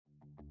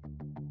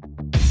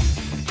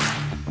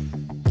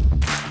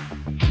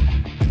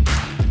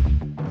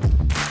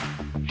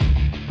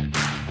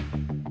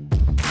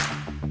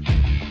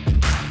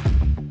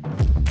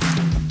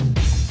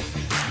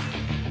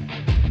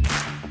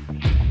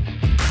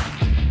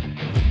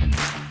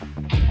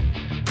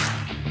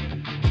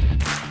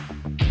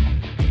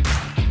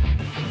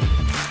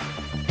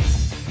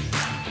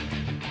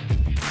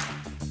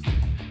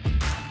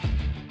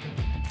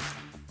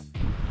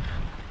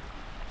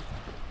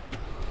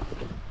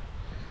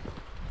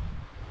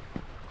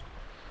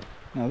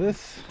Now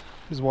this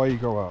is why you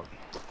go out.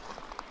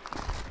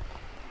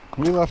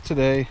 We left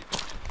today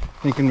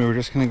thinking we were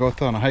just going to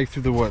go on a hike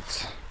through the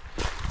woods.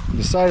 We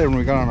decided when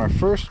we got on our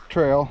first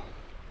trail,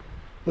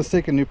 let's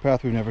take a new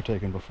path we've never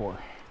taken before.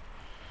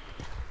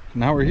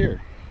 Now we're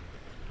here.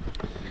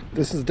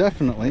 This is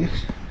definitely,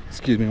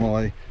 excuse me while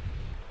I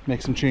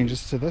make some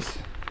changes to this.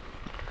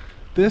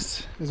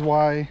 This is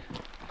why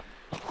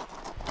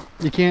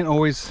you can't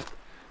always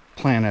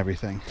plan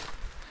everything.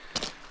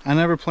 I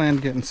never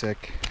planned getting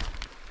sick.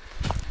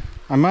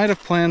 I might have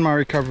planned my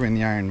recovery in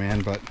the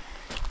Ironman, but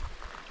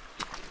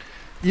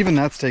even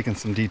that's taken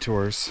some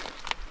detours.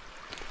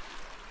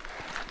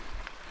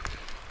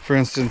 For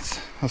instance,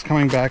 I was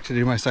coming back to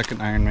do my second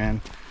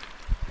Ironman,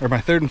 or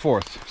my third and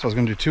fourth, so I was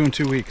going to do 2 in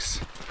 2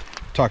 weeks.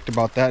 Talked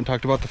about that and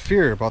talked about the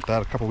fear about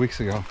that a couple weeks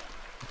ago.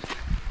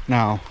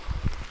 Now,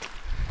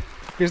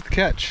 here's the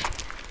catch.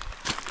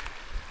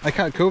 I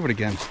caught COVID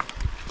again.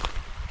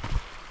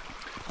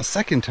 A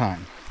second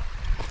time.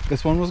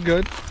 This one was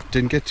good,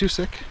 didn't get too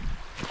sick.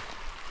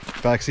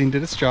 Vaccine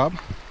did its job.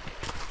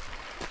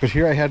 But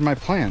here I had my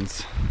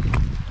plans.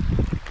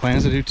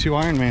 Plans to do 2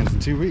 Ironmans in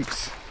 2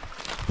 weeks.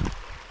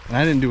 And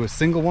I didn't do a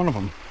single one of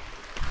them.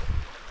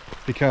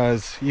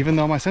 Because even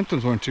though my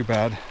symptoms weren't too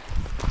bad,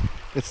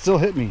 it still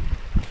hit me.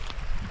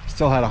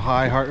 Still had a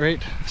high heart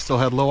rate, still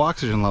had low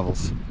oxygen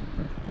levels.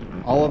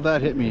 All of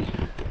that hit me.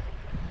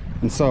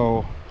 And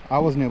so I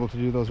wasn't able to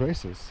do those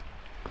races.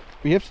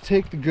 But you have to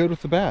take the good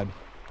with the bad.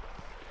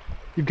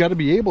 You've got to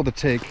be able to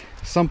take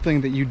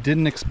something that you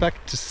didn't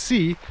expect to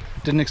see,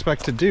 didn't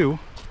expect to do,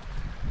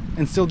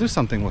 and still do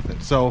something with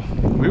it. So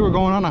we were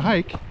going on a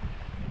hike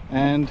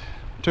and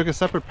took a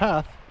separate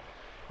path.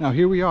 Now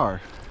here we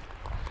are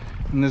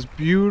in this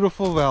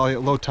beautiful valley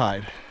at low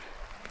tide.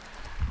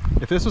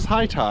 If this was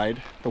high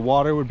tide, the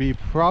water would be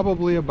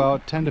probably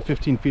about 10 to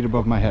 15 feet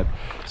above my head.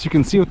 So you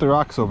can see with the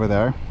rocks over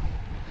there,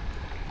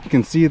 you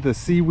can see the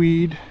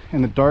seaweed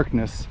and the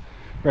darkness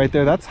right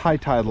there. That's high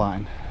tide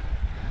line.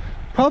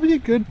 Probably a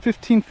good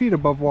 15 feet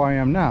above where I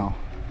am now.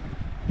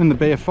 In the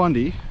Bay of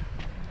Fundy,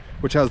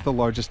 which has the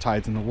largest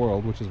tides in the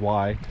world, which is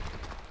why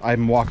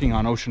I'm walking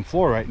on ocean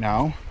floor right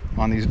now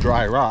on these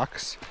dry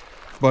rocks.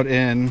 But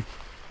in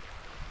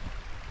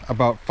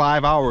about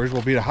 5 hours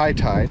we'll be at high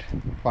tide,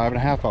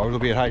 5.5 hours we'll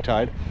be at high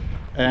tide,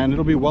 and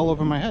it'll be well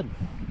over my head.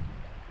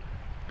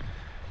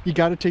 You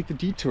got to take the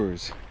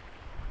detours.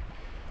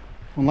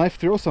 When life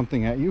throws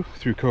something at you,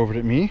 threw COVID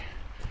at me,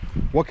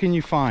 what can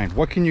you find?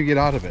 What can you get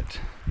out of it?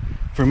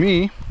 For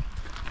me,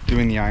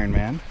 doing the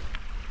Ironman,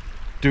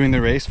 doing the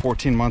race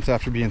 14 months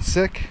after being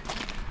sick,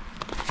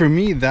 for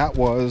me that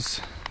was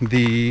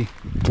the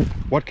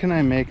what can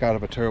I make out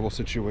of a terrible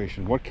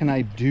situation? What can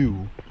I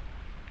do?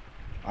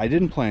 I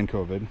didn't plan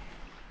COVID.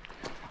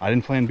 I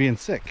didn't plan being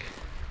sick.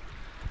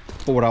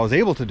 But what I was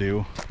able to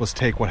do was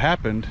take what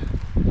happened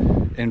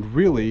and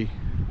really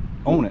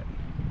own it.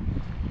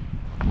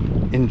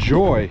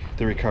 Enjoy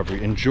the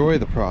recovery, enjoy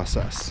the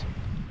process.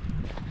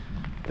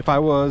 If I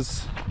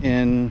was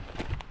in,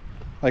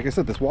 like I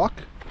said, this walk,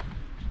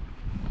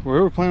 we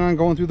were planning on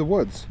going through the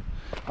woods.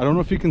 I don't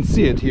know if you can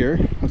see it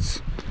here.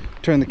 Let's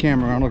turn the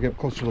camera around, I'll get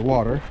closer to the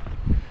water.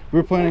 We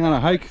were planning on a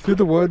hike through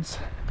the woods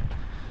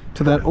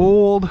to that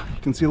old,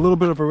 you can see a little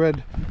bit of a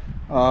red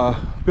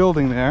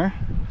building there.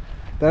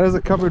 That is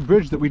a covered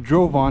bridge that we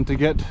drove on to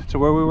get to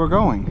where we were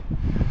going.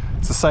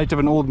 It's the site of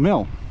an old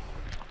mill.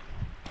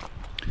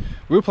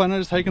 We were planning on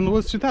just hiking the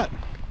woods through that.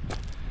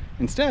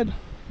 Instead,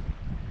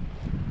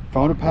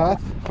 found a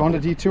path, found a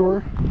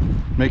detour,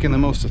 making the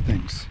most of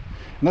things.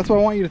 And that's what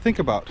I want you to think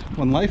about.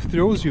 When life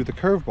throws you the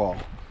curveball,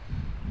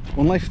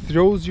 when life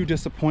throws you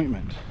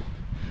disappointment.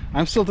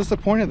 I'm still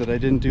disappointed that I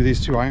didn't do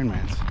these 2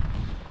 Ironmans.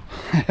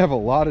 I have a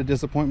lot of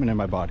disappointment in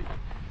my body.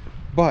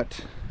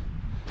 But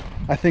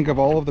I think of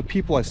all of the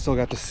people I still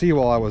got to see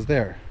while I was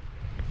there.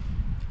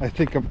 I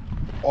think of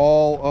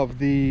all of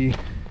the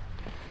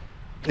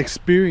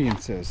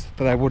experiences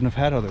that I wouldn't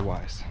have had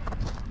otherwise.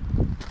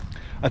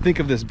 I think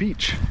of this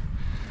beach,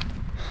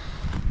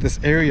 this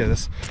area,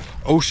 this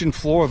ocean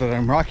floor that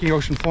I'm rocky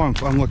ocean floor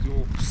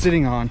I'm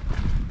sitting on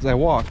as I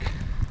walk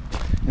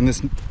in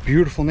this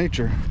beautiful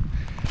nature,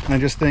 and I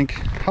just think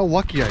how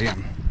lucky I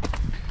am.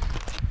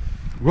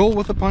 Roll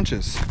with the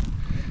punches,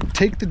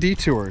 take the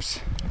detours,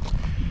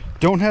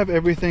 don't have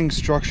everything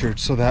structured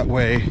so that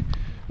way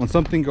when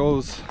something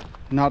goes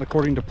not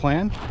according to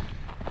plan,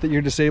 that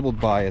you're disabled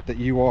by it, that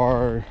you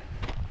are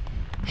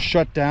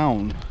shut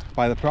down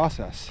by the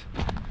process.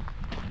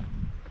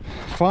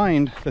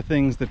 Find the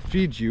things that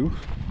feed you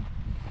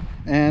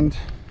and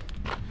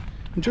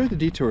enjoy the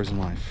detours in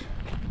life.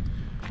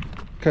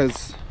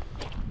 Because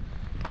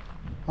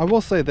I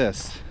will say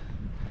this,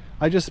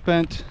 I just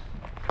spent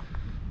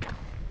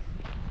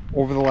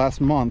over the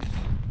last month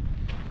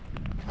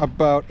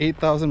about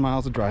 8,000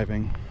 miles of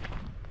driving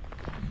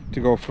to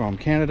go from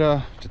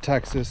Canada to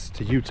Texas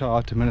to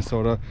Utah to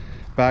Minnesota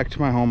back to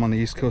my home on the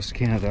east coast of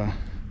Canada.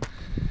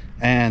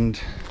 And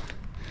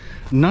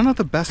none of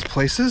the best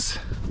places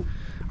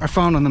are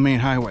found on the main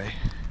highway.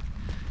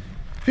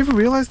 Have you ever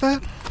realized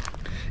that?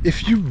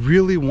 If you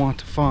really want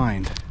to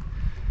find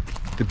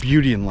the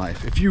beauty in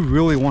life, if you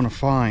really want to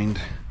find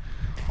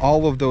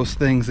all of those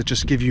things that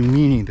just give you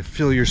meaning, to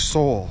fill your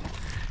soul,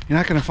 you're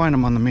not going to find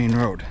them on the main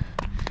road.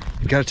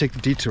 You've got to take the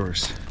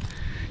detours.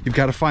 You've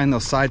got to find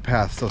those side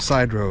paths, those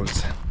side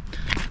roads.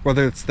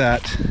 Whether it's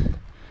that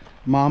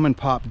mom and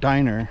pop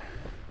diner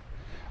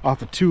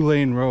off a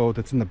 2-lane road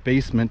that's in the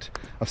basement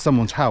of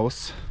someone's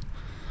house,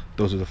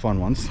 those are the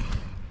fun ones.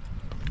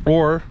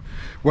 Or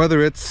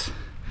whether it's,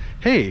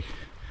 hey,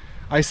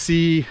 I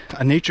see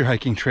a nature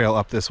hiking trail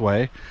up this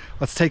way,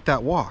 let's take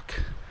that walk.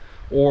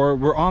 Or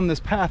we're on this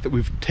path that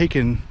we've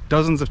taken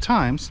dozens of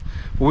times,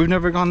 but we've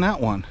never gone that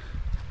one.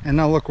 And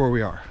now look where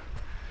we are.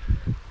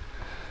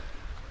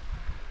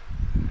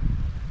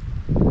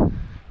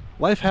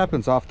 Life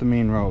happens off the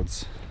main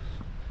roads.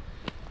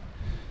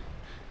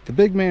 The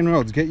big main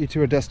roads get you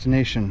to a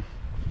destination,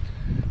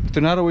 but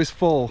they're not always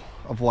full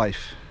of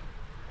life.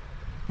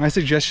 My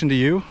suggestion to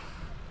you,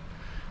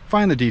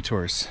 find the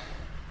detours.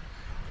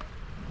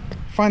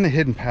 Find the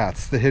hidden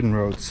paths, the hidden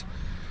roads.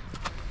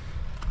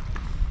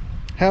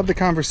 Have the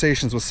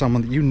conversations with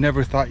someone that you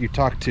never thought you'd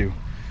talk to,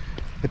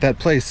 at that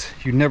place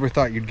you never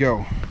thought you'd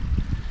go.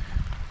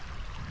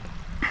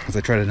 As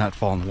I try to not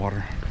fall in the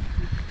water.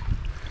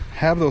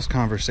 Have those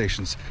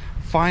conversations.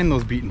 Find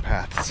those beaten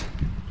paths.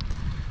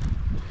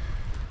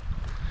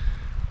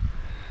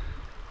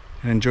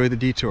 And enjoy the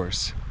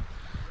detours.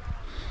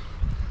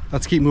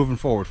 Let's keep moving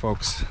forward,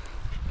 folks.